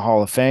enshrined in the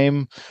Hall of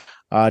Fame,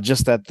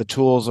 just that the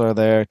tools are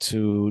there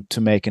to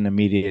make an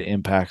immediate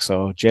impact.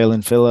 So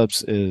Jalen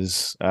Phillips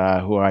is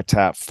who I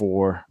tap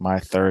for my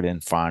third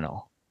and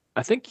final.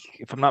 I think,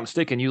 if I'm not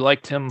mistaken, you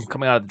liked him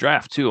coming out of the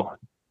draft too.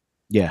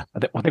 Yeah, I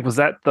think was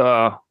that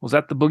the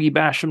Boogie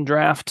Basham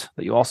draft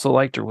that you also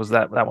liked, or was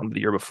that one the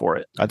year before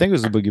it? I think it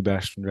was the Boogie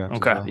Basham draft.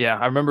 Okay, well. Yeah,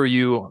 I remember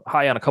you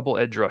high on a couple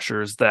edge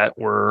rushers that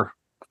were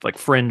like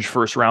fringe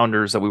first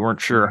rounders that we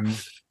weren't sure. Mm-hmm.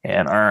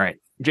 And all right,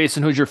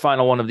 Jason, who's your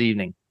final one of the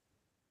evening?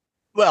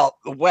 Well,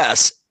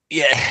 Wes,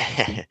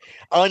 yeah,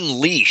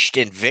 unleashed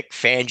in Vic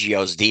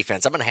Fangio's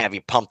defense. I'm going to have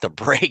you pump the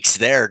brakes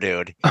there,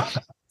 dude.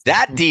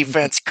 That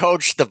defense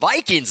coached the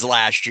Vikings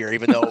last year,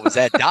 even though it was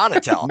at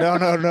Donatel. No.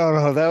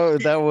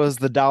 That was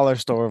the dollar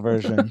store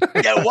version.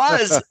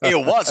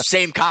 It was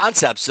same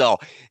concept. So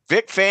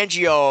Vic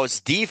Fangio's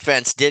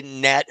defense didn't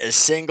net a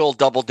single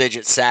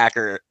double-digit sack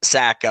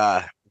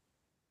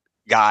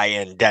guy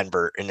in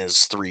Denver in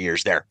his 3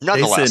 years there.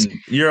 Nonetheless,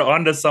 Jason, you're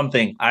onto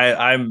something.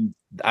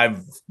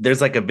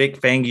 There's like a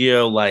Vic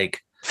Fangio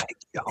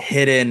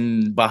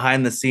hidden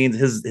behind the scenes.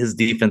 His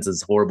defense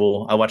is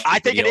horrible. I watched a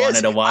video on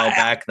it a while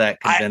back that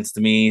convinced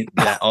me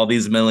that all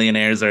these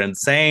millionaires are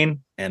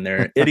insane and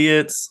they're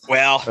idiots.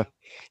 Well,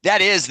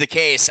 that is the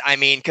case. I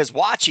mean, because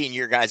watching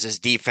your guys'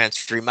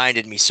 defense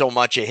reminded me so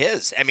much of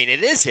his. I mean,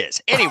 it is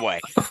his. Anyway.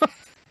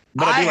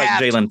 But I do like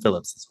Jalen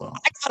Phillips as well.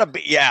 I gotta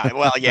be, yeah.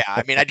 Well, yeah.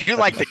 I mean, I do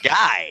like the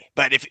guy,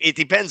 but if it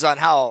depends on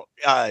how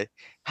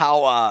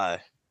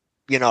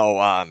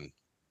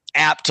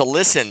apt to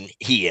listen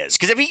he is.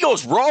 Because if he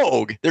goes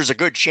rogue, there's a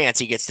good chance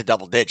he gets to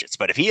double digits.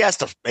 But if he has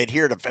to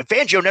adhere to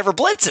Fangio, never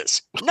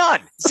blitzes,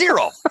 none,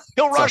 zero.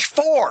 He'll rush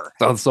 4.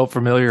 Sounds so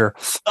familiar.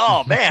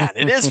 Oh man,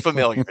 it is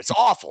familiar. It's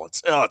awful.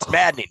 It's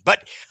maddening.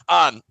 But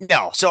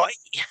no. So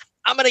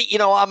I'm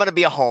gonna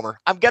be a homer.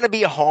 I'm gonna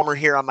be a homer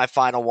here on my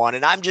final one,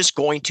 and I'm just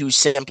going to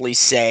simply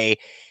say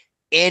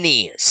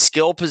any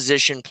skill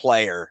position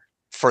player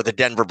for the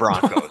Denver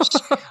Broncos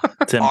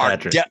Tim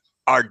Patrick.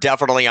 Are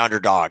definitely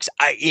underdogs.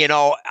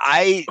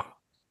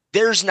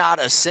 There's not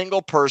a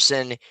single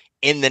person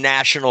in the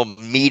national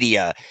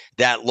media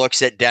that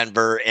looks at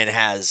Denver and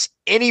has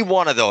any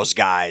one of those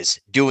guys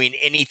doing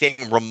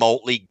anything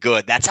remotely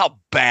good. That's how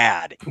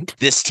bad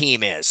this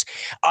team is.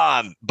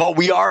 But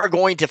we are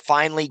going to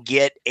finally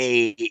get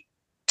a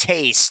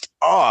taste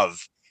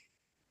of,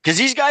 because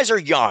these guys are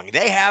young.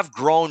 They have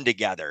grown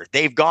together.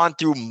 They've gone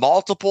through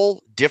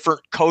multiple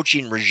different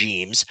coaching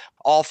regimes,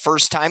 all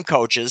first-time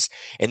coaches,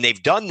 and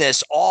they've done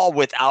this all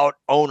without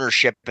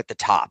ownership at the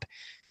top.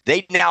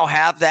 They now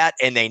have that,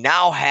 and they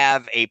now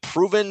have a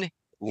proven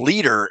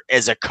leader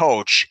as a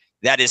coach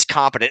that is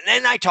competent.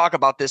 And I talk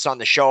about this on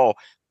the show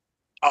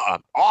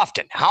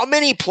often. How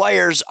many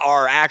players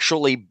are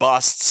actually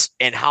busts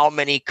and how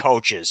many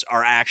coaches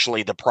are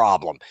actually the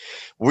problem?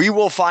 We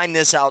will find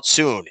this out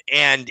soon.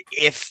 And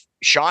if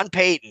Sean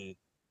Payton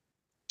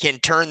can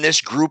turn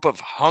this group of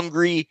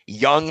hungry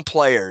young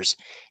players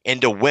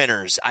into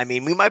winners, I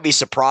mean, we might be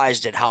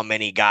surprised at how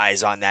many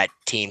guys on that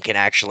team can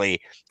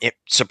actually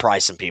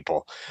surprise some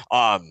people.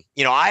 I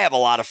have a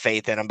lot of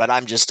faith in them, but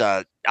I'm just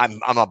I'm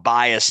a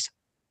biased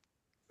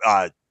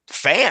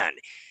fan.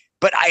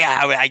 But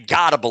I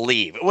gotta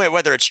believe,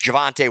 whether it's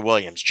Javonte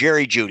Williams,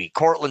 Jerry Jeudy,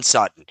 Cortland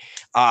Sutton,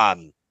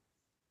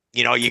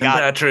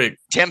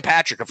 Tim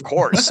Patrick, of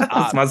course.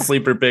 That's my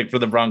sleeper pick for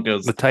the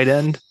Broncos. The tight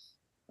end.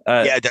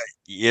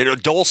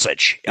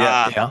 Dulcich.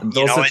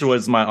 Dulcich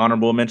was my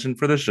honorable mention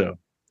for the show.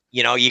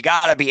 You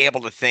got to be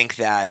able to think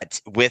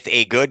that with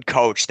a good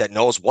coach that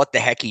knows what the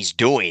heck he's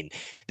doing,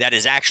 that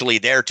is actually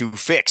there to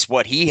fix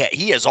what he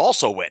has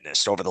also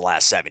witnessed over the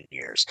last 7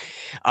 years.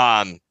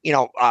 And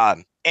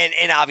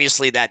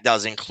obviously that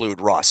does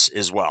include Russ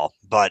as well.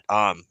 But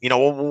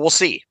we'll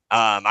see.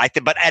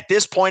 But at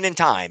this point in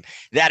time,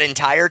 that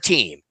entire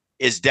team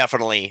is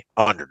definitely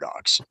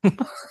underdogs.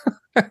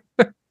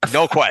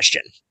 No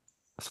question.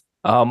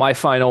 My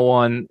final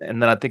one,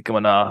 and then I think I'm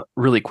going to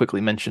really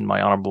quickly mention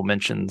my honorable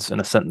mentions in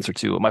a sentence or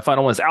two. My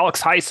final one is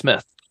Alex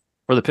Highsmith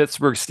for the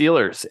Pittsburgh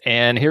Steelers.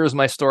 And here's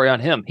my story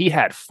on him. He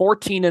had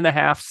 14 and a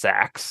half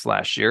sacks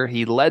last year.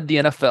 He led the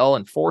NFL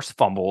in forced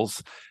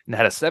fumbles and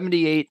had a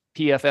 78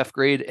 PFF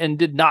grade and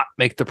did not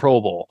make the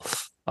Pro Bowl.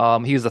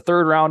 He was a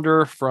third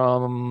rounder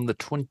from the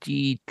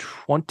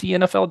 2020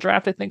 NFL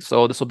draft, I think.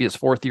 So this will be his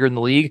 4th year in the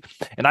league.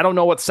 And I don't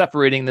know what's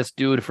separating this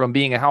dude from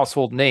being a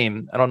household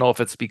name. I don't know if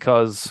it's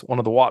because one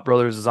of the Watt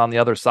brothers is on the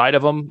other side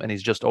of him and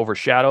he's just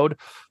overshadowed.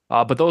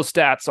 But those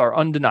stats are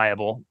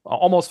undeniable.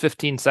 Almost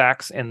 15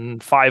 sacks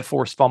and 5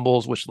 forced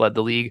fumbles, which led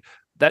the league.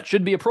 That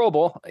should be a Pro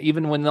Bowl,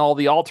 even when all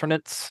the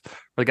alternates,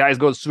 or the guys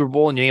go to Super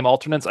Bowl and you name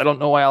alternates. I don't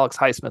know why Alex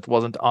Highsmith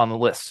wasn't on the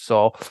list.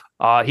 So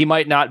he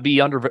might not be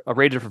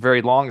underrated for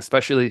very long,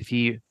 especially if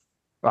he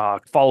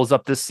follows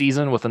up this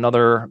season with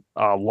another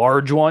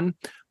large one.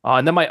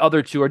 And then my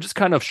other two are just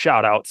kind of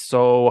shout outs.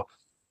 So let's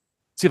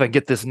see if I can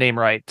get this name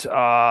right.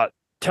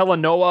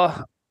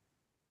 Telanoa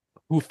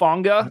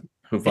Hufanga.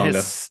 In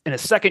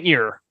his second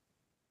year,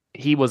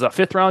 he was a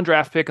 5th round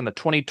draft pick in the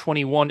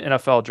 2021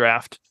 NFL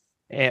draft.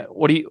 And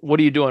what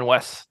are you doing,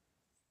 Wes?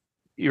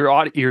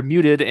 You're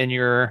muted and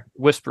you're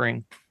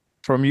whispering.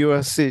 From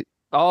USC.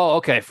 Oh,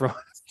 okay.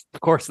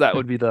 Of course, that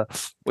would be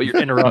what you're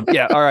interrupting.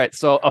 Yeah. All right.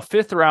 So a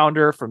 5th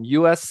rounder from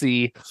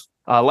USC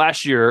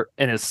last year,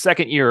 in his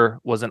second year,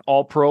 was an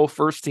All-Pro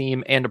first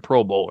team and a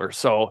Pro Bowler.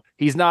 So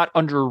he's not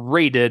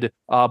underrated,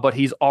 but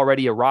he's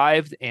already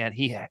arrived, and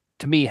he,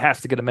 to me,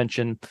 has to get a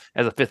mention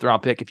as a 5th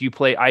round pick. If you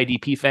play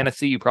IDP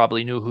fantasy, you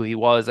probably knew who he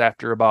was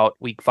after about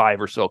week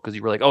 5 or so, because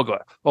you were like,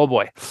 oh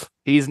boy,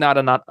 he's not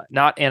an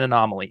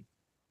anomaly.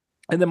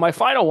 And then my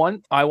final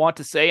one, I want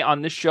to say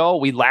on this show,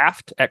 we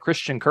laughed at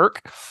Christian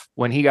Kirk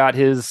when he got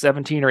his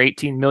 17 or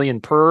 18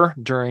 million per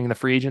during the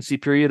free agency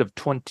period of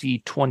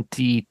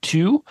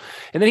 2022.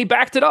 And then he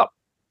backed it up.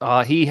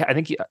 I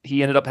think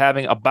he ended up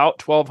having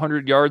about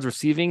 1,200 yards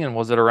receiving and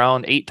was at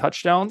around 8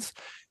 touchdowns.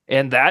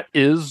 And that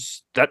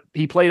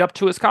he played up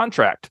to his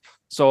contract.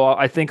 So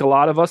I think a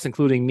lot of us,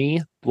 including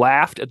me,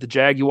 laughed at the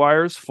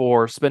Jaguars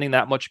for spending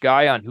that much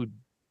guy on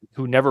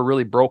who never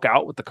really broke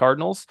out with the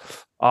Cardinals.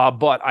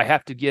 But I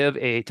have to give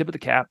a tip of the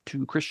cap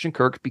to Christian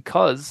Kirk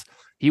because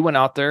he went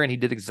out there and he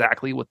did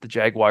exactly what the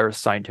Jaguars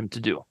signed him to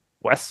do.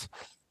 Wes?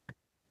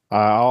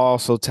 I'll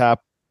also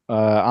tap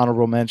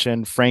honorable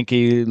mention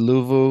Frankie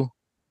Louvu,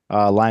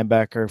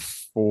 linebacker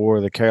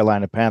for the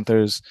Carolina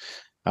Panthers.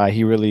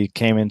 He really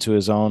came into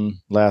his own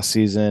last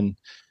season.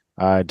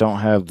 I don't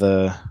have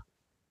the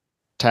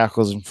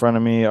tackles in front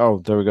of me.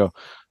 Oh, there we go.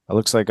 It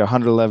looks like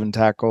 111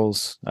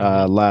 tackles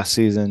last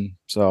season.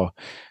 So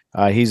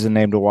he's a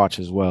name to watch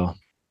as well.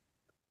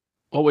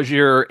 What was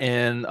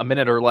in a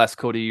minute or less,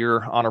 Cody,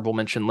 your honorable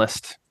mention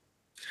list?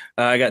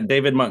 I got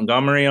David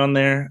Montgomery on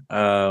there.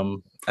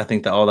 I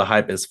think that all the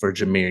hype is for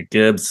Jahmyr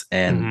Gibbs,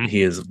 and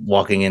he is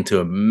walking into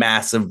a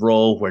massive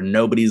role where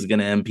nobody's going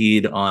to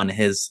impede on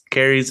his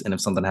carries. And if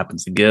something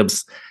happens to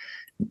Gibbs,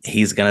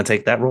 he's going to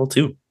take that role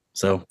too.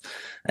 So,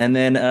 and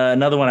then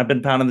another one, I've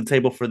been pounding the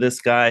table for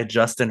this guy,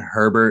 Justin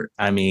Herbert.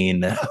 I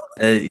mean,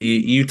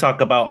 you talk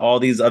about all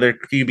these other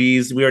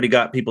QBs. We already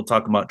got people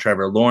talking about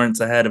Trevor Lawrence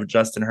ahead of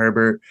Justin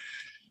Herbert.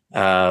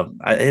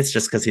 It's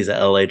just because he's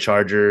an LA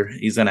Charger.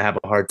 He's going to have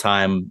a hard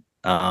time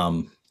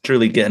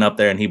truly getting up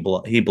there, and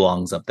he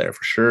belongs up there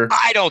for sure.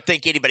 I don't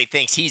think anybody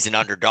thinks he's an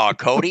underdog,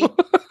 Cody.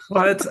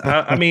 But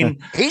I mean,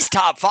 he's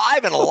top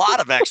 5 in a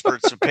lot of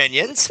experts'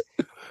 opinions.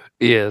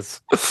 He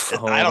is.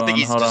 I don't think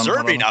he's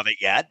deserving of it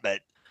yet, but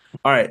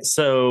all right.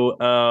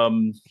 So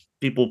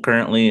people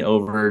currently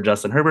over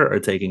Justin Herbert are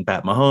taking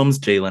Pat Mahomes,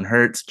 Jalen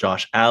Hurts,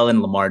 Josh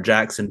Allen, Lamar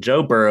Jackson,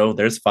 Joe Burrow.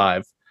 There's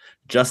 5.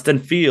 Justin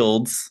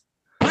Fields.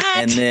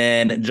 And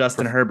then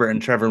Justin Herbert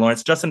and Trevor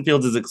Lawrence. Justin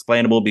Fields is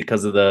explainable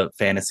because of the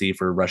fantasy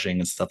for rushing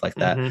and stuff like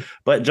that.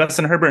 But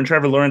Justin Herbert and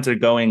Trevor Lawrence are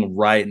going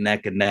right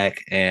neck and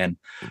neck. And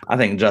I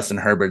think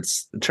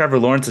Trevor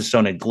Lawrence has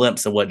shown a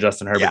glimpse of what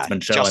Justin Herbert's been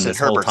showing Justin this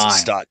Herbert's whole time. A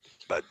stud,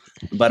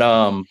 but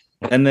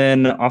and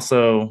then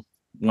also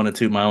want to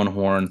toot my own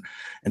horn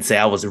and say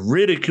I was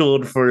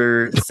ridiculed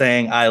for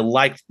saying I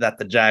liked that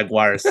the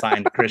Jaguars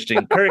signed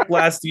Christian Kirk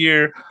last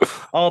year.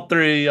 All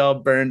 3 of y'all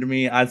burned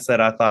me. I said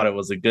I thought it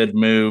was a good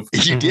move.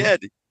 You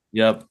did.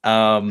 Yep.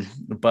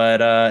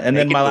 But and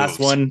then my last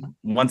one,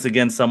 once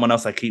again, someone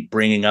else I keep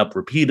bringing up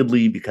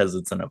repeatedly because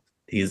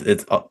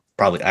it's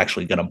probably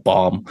actually gonna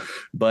bomb.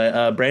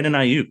 But Brandon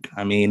Ayuk.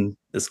 I mean,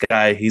 this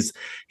guy, he's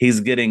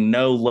getting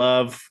no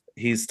love.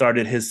 He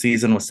started his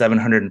season with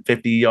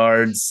 750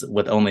 yards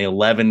with only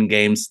 11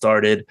 games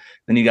started.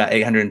 Then you got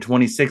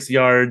 826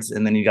 yards,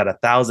 and then you got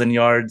 1,000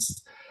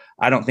 yards.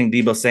 I don't think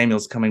Deebo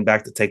Samuel's coming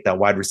back to take that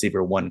wide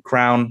receiver 1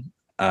 crown.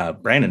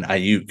 Brandon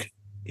Ayuk,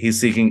 he's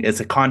seeking,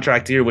 it's a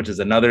contract year, which is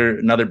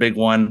another big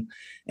one.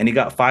 And he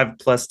got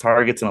 5+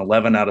 targets in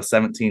 11 out of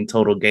 17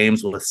 total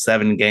games, with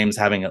 7 games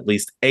having at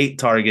least 8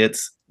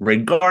 targets,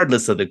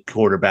 regardless of the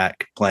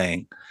quarterback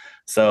playing.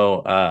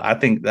 So I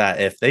think that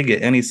if they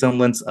get any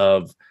semblance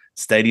of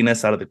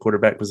steadiness out of the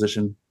quarterback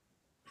position,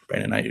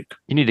 Brandon Ayuk.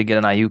 You need to get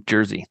an Ayuk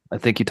jersey. I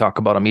think you talk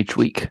about him each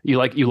week. You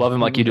love him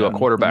like you do a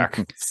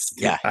quarterback.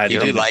 Yeah, I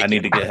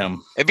need to get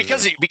him. And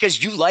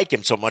because you like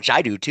him so much,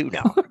 I do too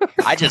now.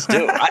 I just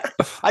do.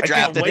 I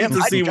drafted him.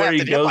 To see where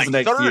he goes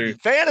next year. In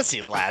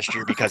fantasy last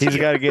year because he's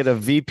got to get a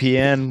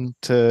VPN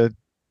to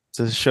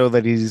show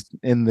that he's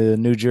in the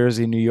New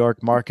Jersey, New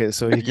York market,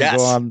 so he can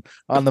go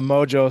on the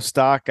Mojo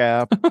stock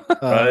app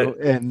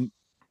right.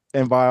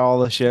 and buy all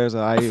the shares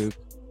of Ayuk.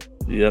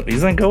 Yep, he's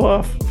gonna go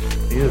off.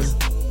 He is.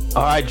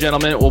 All right,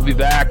 gentlemen, we'll be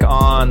back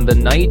on the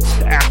night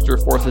after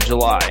 4th of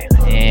July,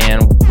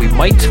 and we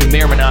may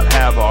or may not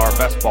have our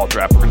best ball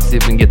draft. We're going to see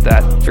if we can get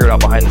that figured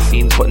out behind the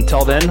scenes. But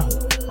until then,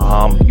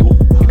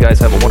 you guys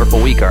have a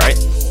wonderful week, all right?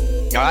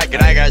 All right,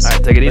 good night, guys. All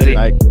right, take it easy.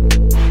 Bye.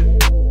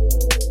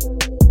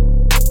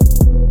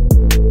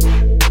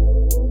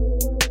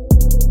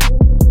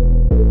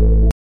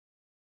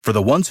 For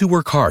the ones who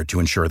work hard to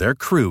ensure their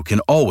crew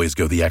can always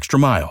go the extra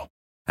mile,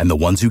 and the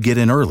ones who get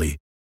in early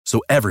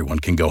so everyone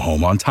can go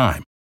home on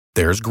time,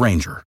 there's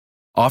Grainger,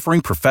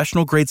 offering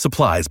professional-grade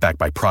supplies backed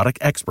by product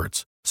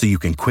experts so you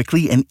can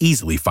quickly and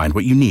easily find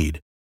what you need.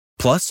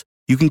 Plus,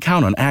 you can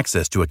count on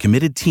access to a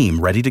committed team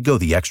ready to go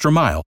the extra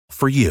mile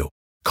for you.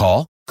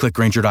 Call, click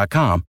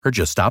Grainger.com, or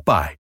just stop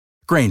by.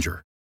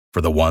 Grainger,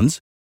 for the ones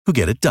who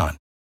get it done.